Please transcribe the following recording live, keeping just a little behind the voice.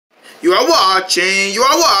You are watching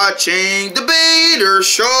the Bayter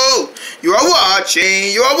Show. You are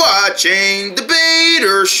watching the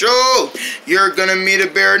Bayter Show. You're gonna meet a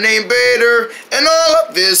bear named Bayter and all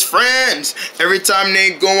of his friends. Every time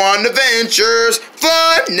they go on adventures,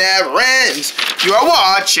 fun never ends. You are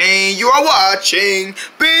watching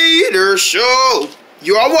Bayter Show.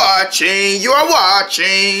 You are watching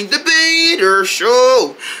the Bayter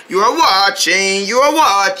Show. You are watching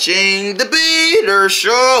the Bayter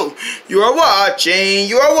Show. You are watching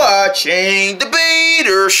the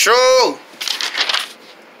Bayter Show.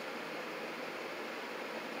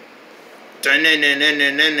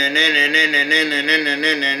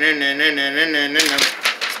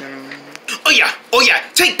 Oh yeah,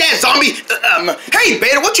 take that, zombie. Hey,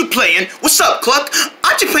 Bayter, what you playing? What's up, Cluck?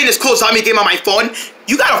 Aren't you playing this cool zombie game on my phone?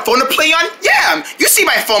 You got a phone to play on? Yeah, you see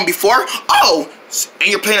my phone before. Oh, and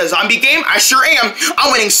you're playing a zombie game? I sure am.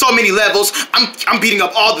 I'm winning so many levels. I'm beating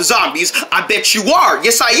up all the zombies. I bet you are.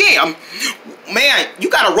 Yes, I am. Man, you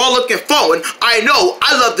got a raw-looking phone. I know.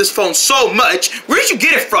 I love this phone so much. Where did you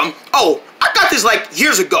get it from? Oh, I got this like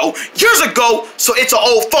years ago. So it's an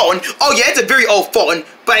old phone. Oh yeah, it's a very old phone.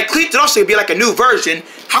 But I cleaned it off so it'd be like a new version.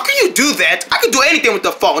 How can you do that? I can do anything with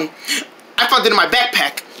the phone. I found it in my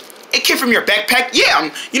backpack. It came from your backpack? Yeah.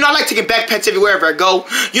 You know, I like taking backpacks everywhere I go.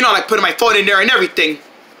 You know, I like putting my phone in there and everything.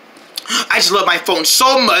 I just love my phone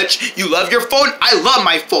so much. You love your phone? I love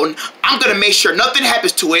my phone. I'm gonna make sure nothing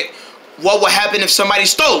happens to it. What would happen if somebody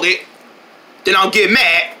stole it? Then I'll get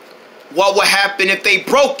mad. What would happen if they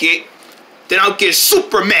broke it? Then I'll get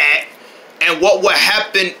super mad. And what would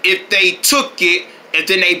happen if they took it and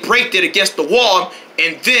then they break it against the wall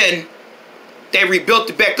and then they rebuilt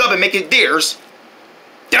it back up and make it theirs?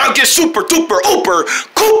 Then I'll get super duper ooper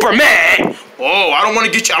cooper mad. Oh, I don't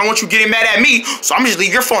want you getting mad at me, so I'm just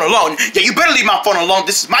leave your phone alone. Yeah, you better leave my phone alone.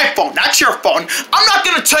 This is my phone, not your phone. I'm not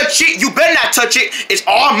gonna touch it. You better not touch it. It's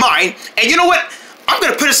all mine. And you know what? I'm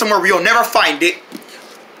gonna put it somewhere where you'll never find it.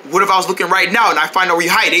 What if I was looking right now and I find out where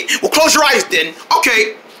you hide it? Well, close your eyes then.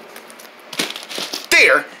 Okay.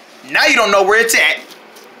 There. Now you don't know where it's at.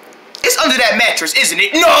 It's under that mattress, isn't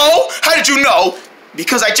it? No! How did you know?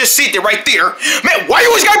 Because I just see it right there. Man, why you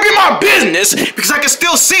always gotta be in my business? Because I can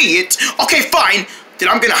still see it. Okay, fine. Then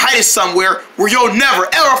I'm gonna hide it somewhere where you'll never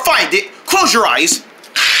ever find it. Close your eyes.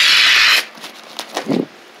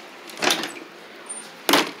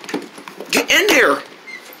 Get in there.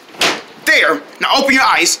 There. Now open your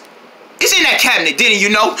eyes. It's in that cabinet, didn't you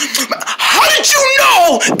know? How did you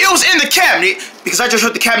know it was in the cabinet? Because I just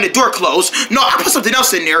heard the cabinet door close. No, I put something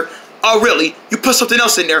else in there. Oh, really? You put something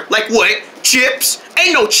else in there? Like what? Chips?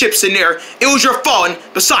 Ain't no chips in there. It was your phone.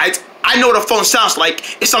 Besides, I know what a phone sounds like.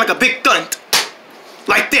 It sounds like a big thunk.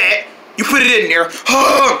 Like that. You put it in there.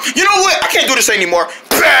 You know what? I can't do this anymore.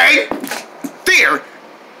 Bang! There.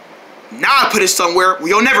 Now I put it somewhere where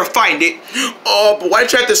you'll never find it. Oh, but why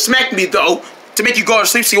did you have to smack me, though? To make you go to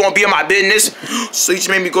sleep so you won't be in my business? So you just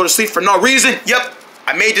made me go to sleep for no reason? Yep.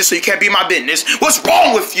 I made this so you can't be in my business. What's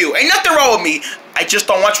wrong with you? Ain't nothing wrong with me. I just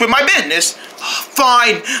don't want you in my business.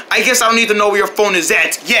 Fine. I guess I don't need to know where your phone is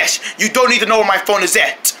at. Yes, you don't need to know where my phone is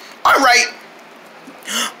at. Alright.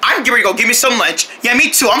 I'm getting ready to go get me some lunch. Yeah, me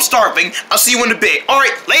too. I'm starving. I'll see you in a bit.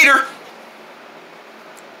 Alright, later.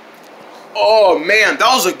 Oh, man,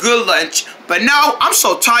 that was a good lunch. But now, I'm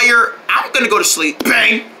so tired, I'm gonna go to sleep.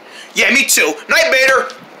 Bang. Yeah, me too. Night, Bayter.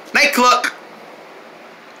 Night, Cluck.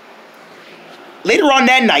 Later on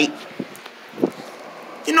that night,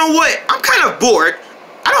 you know what? I'm kind of bored.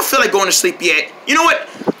 I don't feel like going to sleep yet. You know what?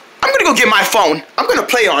 I'm gonna go get my phone. I'm gonna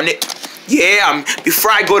play on it. Yeah, before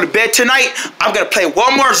I go to bed tonight, I'm gonna play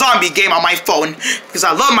one more zombie game on my phone. Because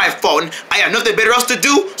I love my phone. I have nothing better else to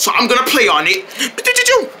do, so I'm gonna play on it.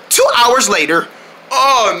 2 hours later.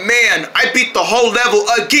 Oh man, I beat the whole level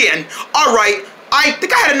again. Alright, I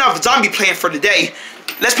think I had enough zombie playing for today.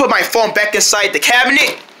 Let's put my phone back inside the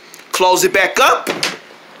cabinet. Close it back up.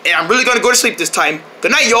 And I'm really gonna go to sleep this time.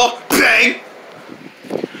 Good night, y'all. Bang!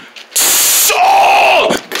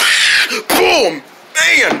 Oh! Boom!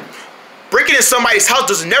 Man! Breaking in somebody's house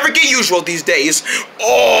does never get usual these days.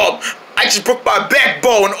 Oh! I just broke my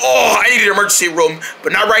backbone. Oh! I need an emergency room.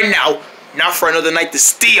 But not right now. Not for another night to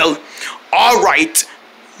steal. Alright.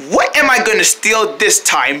 What am I gonna steal this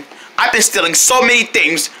time? I've been stealing so many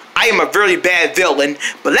things. I am a very bad villain.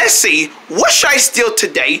 But let's see. What should I steal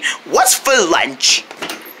today? What's for lunch?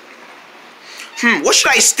 What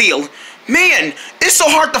should I steal? Man, it's so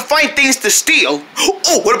hard to find things to steal.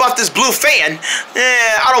 Oh, what about this blue fan?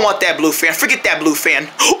 I don't want that blue fan. Forget that blue fan.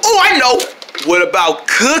 Oh, I know. What about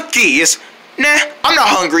cookies? Nah, I'm not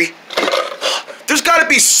hungry. There's gotta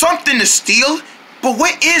be something to steal. But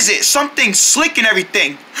what is it? Something slick and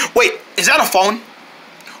everything. Wait, is that a phone?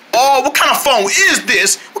 Oh, what kind of phone is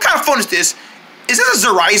this? What kind of phone is this? Is this a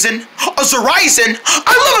Verizon? A Verizon?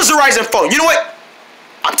 I love a Verizon phone. You know what?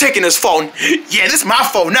 I'm taking this phone. Yeah, this is my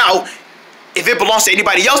phone now. If it belongs to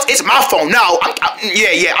anybody else, it's my phone now.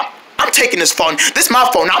 I'm taking this phone. This is my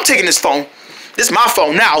phone now. I'm taking this phone. This is my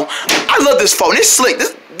phone now. I love this phone. It's slick.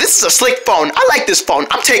 This is a slick phone. I like this phone.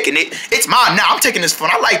 I'm taking it. It's mine now. I'm taking this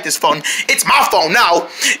phone. I like this phone. It's my phone now.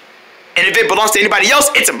 And if it belongs to anybody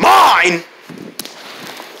else, it's mine.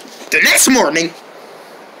 The next morning,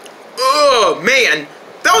 oh man,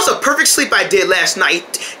 that was a perfect sleep I did last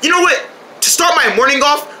night. You know what? To start my morning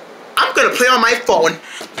off, I'm gonna play on my phone.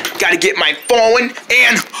 Gotta get my phone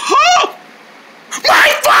and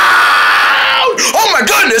my phone! Oh my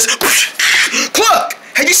goodness! Look,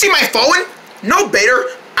 have you seen my phone? No, Bayter.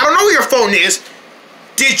 I don't know where your phone is.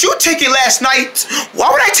 Did you take it last night? Why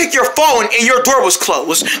would I take your phone and your door was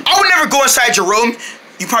closed? I would never go inside your room.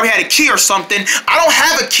 You probably had a key or something. I don't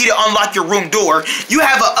have a key to unlock your room door. You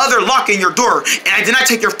have a other lock in your door, and I did not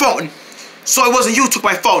take your phone. So it wasn't you who took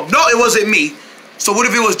my phone. No, it wasn't me. So what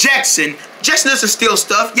if it was Jackson? Jackson doesn't steal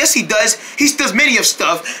stuff. Yes, he does. He steals many of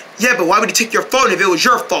stuff. Yeah, but why would he take your phone if it was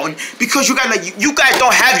your phone? Because you guys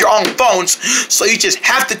don't have your own phones, so you just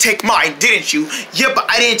have to take mine, didn't you? Yeah, but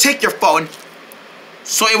I didn't take your phone.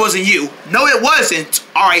 So it wasn't you. No, it wasn't.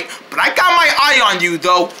 Alright, but I got my eye on you,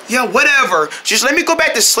 though. Yeah, whatever. Just let me go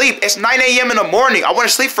back to sleep. It's 9 a.m. in the morning. I want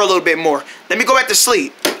to sleep for a little bit more. Let me go back to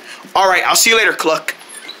sleep. Alright, I'll see you later, Cluck.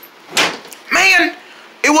 Man,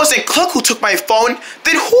 it wasn't Cluck who took my phone.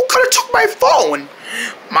 Then who could have took my phone?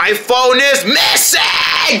 My phone is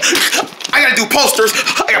missing! I gotta do posters.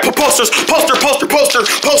 I gotta put posters. Poster.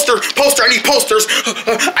 I need posters.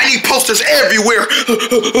 I need posters everywhere.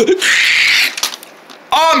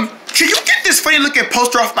 Can you get this funny looking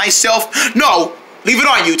poster off myself? No, leave it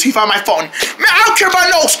on you till you find my phone. Man, I don't care about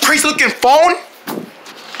no crazy looking phone.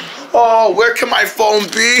 Oh, where can my phone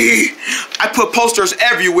be? I put posters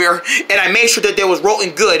everywhere, and I made sure that they was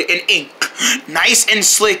written good in ink. Nice and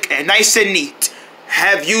slick and nice and neat.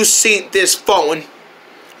 Have you seen this phone?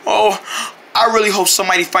 Oh, I really hope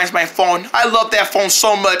somebody finds my phone. I love that phone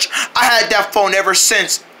so much. I had that phone ever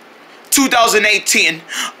since 2018.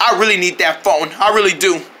 I really need that phone. I really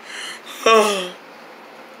do.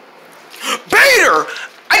 Bayter!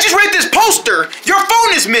 I just read this poster. Your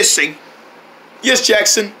phone is missing. Yes,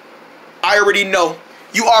 Jackson. I already know.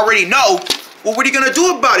 You already know? Well, what are you going to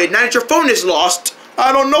do about it now that your phone is lost?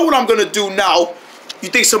 I don't know what I'm going to do now. You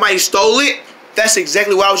think somebody stole it? That's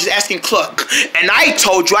exactly what I was just asking Cluck. And I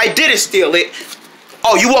told you I didn't steal it.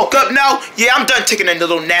 Oh, you woke up now? Yeah, I'm done taking a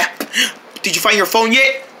little nap. Did you find your phone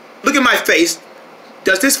yet? Look at my face.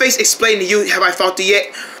 Does this face explain to you, have I found it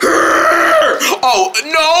yet? Oh,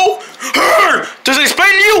 no. Does it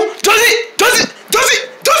explain to you? Does it? Does it? Does it?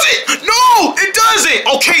 Does it? No, it doesn't.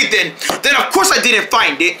 Okay, then. Then, of course, I didn't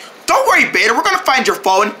find it. Don't worry, Bayter. We're going to find your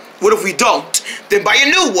phone. What if we don't? Then buy a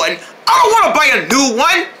new one. I don't want to buy a new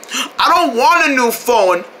one. I don't want a new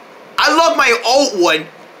phone. I love my old one.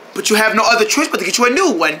 But you have no other choice but to get you a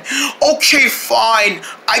new one. Okay, fine.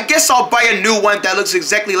 I guess I'll buy a new one that looks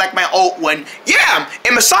exactly like my old one. Yeah,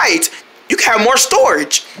 and besides, you can have more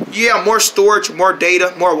storage. Yeah, more storage, more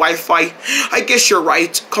data, more Wi-Fi. I guess you're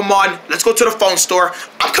right. Come on, let's go to the phone store.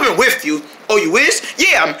 I'm coming with you. Oh, you is?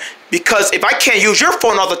 Yeah, because if I can't use your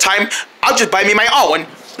phone all the time, I'll just buy me my own.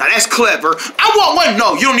 Now that's clever. I want one.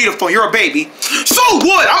 No, you don't need a phone. You're a baby. So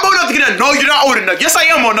what? I'm old enough to get a no. You're not old enough. Yes, I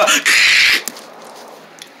am old enough.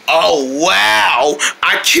 Oh, wow.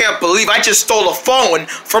 I can't believe I just stole a phone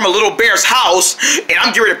from a little bear's house, and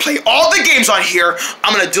I'm getting ready to play all the games on here.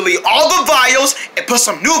 I'm going to delete all the files and put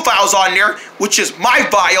some new files on there, which is my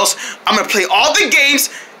files. I'm going to play all the games,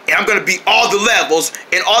 and I'm going to beat all the levels,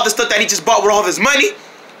 and all the stuff that he just bought with all of his money,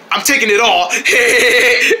 I'm taking it all.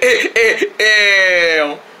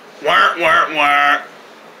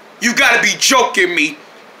 You got to be joking me.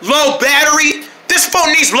 Low battery? This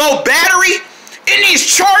phone needs low battery? It needs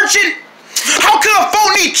charging? How could a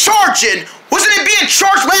phone need charging? Wasn't it being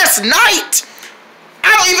charged last night? I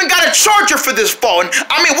don't even got a charger for this phone.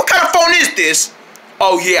 I mean, what kind of phone is this?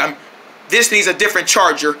 Oh yeah, this needs a different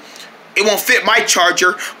charger. It won't fit my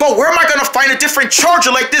charger, but where am I gonna find a different charger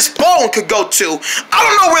like this phone could go to? I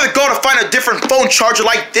don't know where to go to find a different phone charger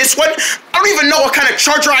like this one. I don't even know what kind of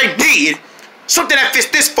charger I need. Something that fits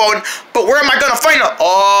this phone, but where am I gonna find it?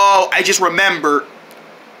 Oh, I just remembered.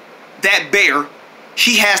 That bear,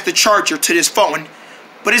 he has the charger to this phone,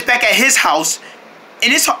 but it's back at his house,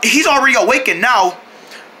 and he's already awakened now.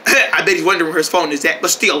 I bet he's wondering where his phone is at, but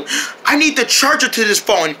still, I need the charger to this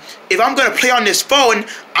phone. If I'm gonna play on this phone,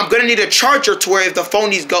 I'm gonna need a charger to where if the phone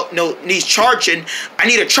needs charging, I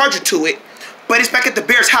need a charger to it. But it's back at the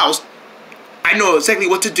bear's house. I know exactly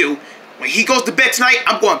what to do. When he goes to bed tonight,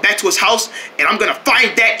 I'm going back to his house and I'm gonna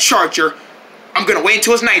find that charger. I'm gonna wait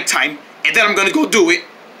until it's nighttime and then I'm gonna go do it.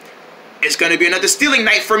 It's gonna be another stealing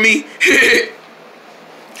night for me.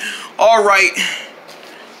 Alright.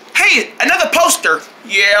 Hey, another poster.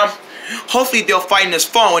 Yeah. Hopefully they'll find this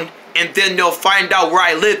phone and then they'll find out where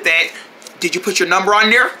I live at. Did you put your number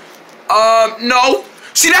on there? No.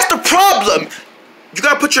 See, that's the problem. You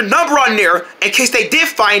gotta put your number on there in case they did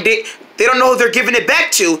find it. They don't know who they're giving it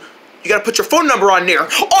back to. You gotta put your phone number on there.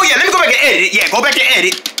 Oh yeah, let me go back and edit it. Yeah, go back and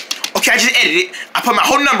edit. Okay, I just edited it. I put my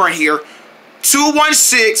whole number in here.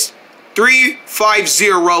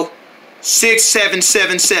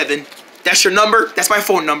 216-350-6777. That's your number. That's my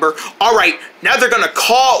phone number. All right, now they're gonna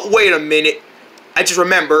call. Wait a minute. I just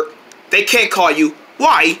remember they can't call you.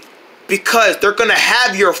 Why? Because they're gonna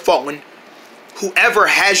have your phone. Whoever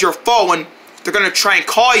has your phone, they're gonna try and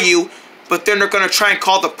call you, but then they're gonna try and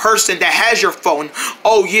call the person that has your phone.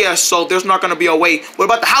 Oh yeah, so there's not gonna be a way. What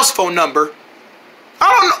about the house phone number?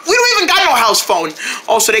 I don't know. We don't even got no house phone.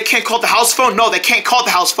 Oh, so they can't call the house phone? No, they can't call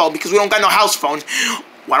the house phone because we don't got no house phone.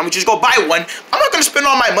 Why don't we just go buy one? I'm not gonna spend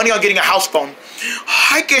all my money on getting a house phone.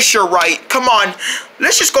 I guess you're right. Come on.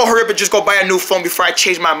 Let's just go hurry up and just go buy a new phone before I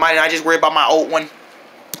change my mind and I just worry about my old one.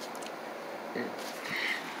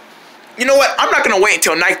 You know what? I'm not gonna wait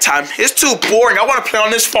until nighttime. It's too boring. I wanna play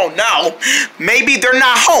on this phone now. Maybe they're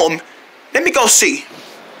not home. Let me go see.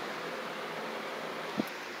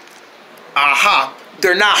 Aha.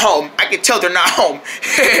 They're not home. I can tell they're not home.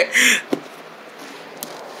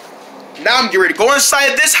 Now I'm getting ready to go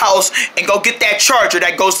inside this house and go get that charger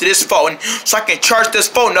that goes to this phone so I can charge this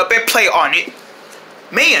phone up and play on it.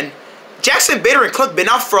 Man, Jackson, Bayter, and Cook been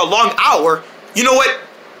out for a long hour. You know what?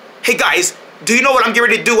 Hey guys, do you know what I'm getting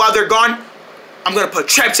ready to do while they're gone? I'm going to put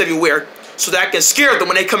traps everywhere so that I can scare them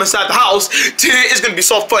when they come inside the house. It's going to be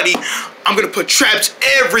so funny. I'm going to put traps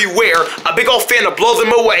everywhere. A big old fan to blow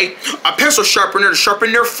them away. A pencil sharpener to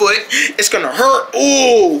sharpen their foot. It's going to hurt.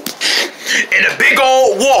 Ooh. And a big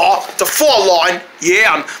old wall to fall on.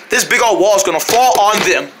 Yeah, this big old wall is going to fall on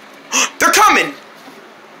them. They're coming.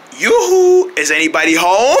 Yoo-hoo. Is anybody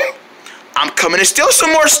home? I'm coming to steal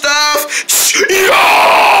some more stuff.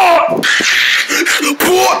 Yeah!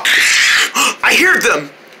 I hear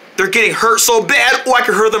them. They're getting hurt so bad. Oh, I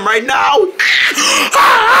can hear them right now.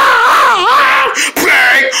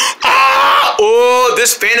 Bang! Ah! Oh,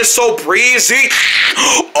 this fan is so breezy.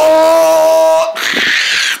 Oh!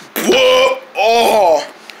 Whoa! Oh!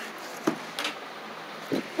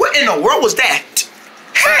 What in the world was that?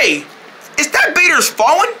 Hey! Is that Bayter's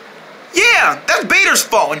phone? Yeah, that's Bayter's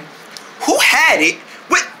phone. Who had it?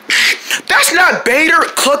 Wait, that's not Bayter,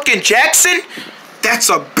 Cook, and Jackson. That's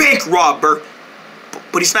a bank robber.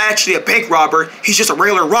 But he's not actually a bank robber. He's just a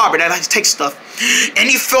regular robber that likes to take stuff. And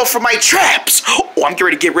he fell for my traps. Oh, I'm getting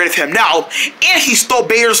ready to get rid of him now. And he stole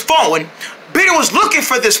Bayter's phone. Bayter was looking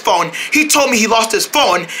for this phone. He told me he lost his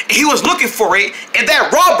phone, and he was looking for it, and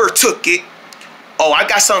that robber took it. Oh, I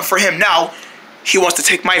got something for him now. He wants to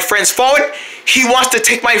take my friend's phone. He wants to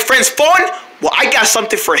take my friend's phone. Well, I got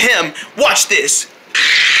something for him. Watch this.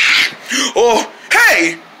 Oh,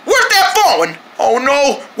 hey, where's that phone? Oh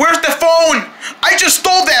no, where's the phone? I just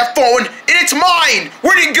stole that phone and it's mine.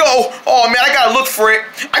 Where'd it go? Oh man, I gotta look for it.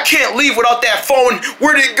 I can't leave without that phone.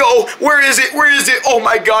 Where'd it go? Where is it? Where is it? Oh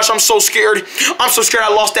my gosh, I'm so scared. I'm so scared I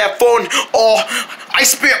lost that phone. Oh, I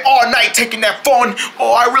spent all night taking that phone.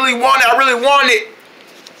 Oh, I really want it. I really want it.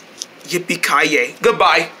 Yippee-ki-yay.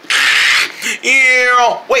 Goodbye.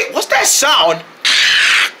 Ew. Wait, what's that sound?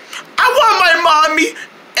 I want my mommy.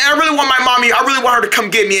 And I really want my mommy. I really want her to come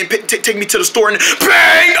get me and take me to the store and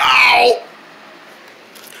bang! Ow!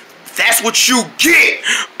 That's what you get.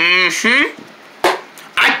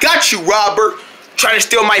 I got you, robber. Trying to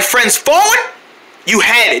steal my friend's phone? You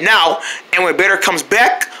had it now. And when Bayter comes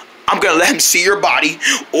back, I'm going to let him see your body.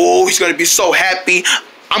 Oh, he's going to be so happy.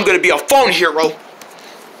 I'm going to be a phone hero.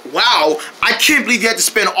 Wow, I can't believe you had to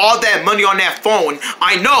spend all that money on that phone.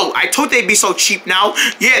 I know, I told they'd be so cheap now.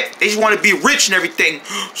 Yeah, they just want to be rich and everything,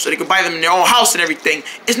 so they can buy them in their own house and everything.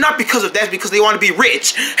 It's not because of that, it's because they want to be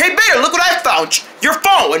rich. Hey, Bayter, look what I found. Your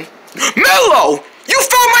phone. Mello, you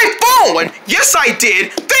found my phone. Yes, I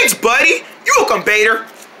did. Thanks, buddy. You're welcome, Bayter.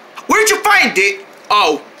 Where did you find it?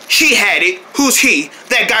 Oh, he had it. Who's he?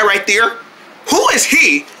 That guy right there? Who is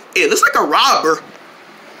he? It looks like a robber.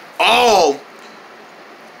 Oh.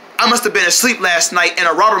 I must have been asleep last night and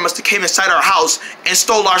a robber must have came inside our house and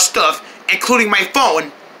stole our stuff, including my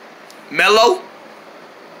phone. Mello,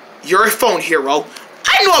 you're a phone hero.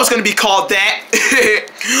 I knew I was gonna be called that.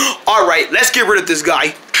 Alright, let's get rid of this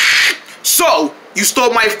guy. So, you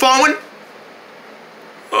stole my phone?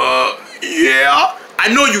 Yeah. I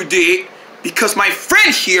know you did. Because my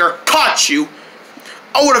friend here caught you.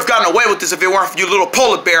 I would have gotten away with this if it weren't for you little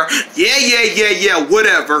polar bear. Yeah,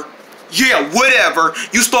 whatever. Yeah, whatever.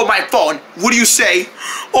 You stole my phone. What do you say?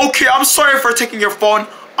 Okay, I'm sorry for taking your phone.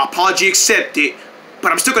 Apology accepted.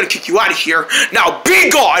 But I'm still gonna kick you out of here. Now be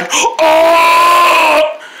gone.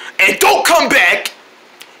 Oh! And don't come back.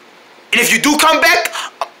 And if you do come back,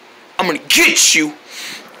 I'm gonna get you.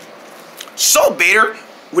 So, Bayter,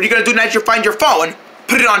 what are you gonna do now that you find your phone?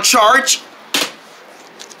 Put it on charge?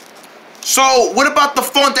 So, what about the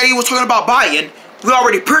phone that he was talking about buying? We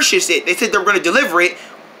already purchased it. They said they were gonna deliver it.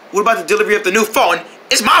 What about the delivery of the new phone?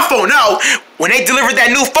 It's my phone now. When they deliver that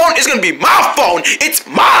new phone, it's gonna be my phone. It's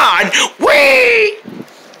mine. Wait.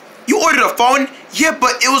 You ordered a phone? Yeah,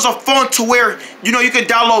 but it was a phone to where, you know, you can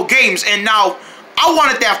download games. And now, I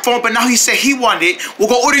wanted that phone, but now he said he wanted it. We'll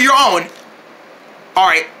go order your own.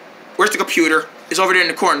 Alright, where's the computer? It's over there in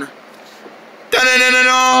the corner.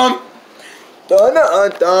 Dun-dun-dun-dun-dun.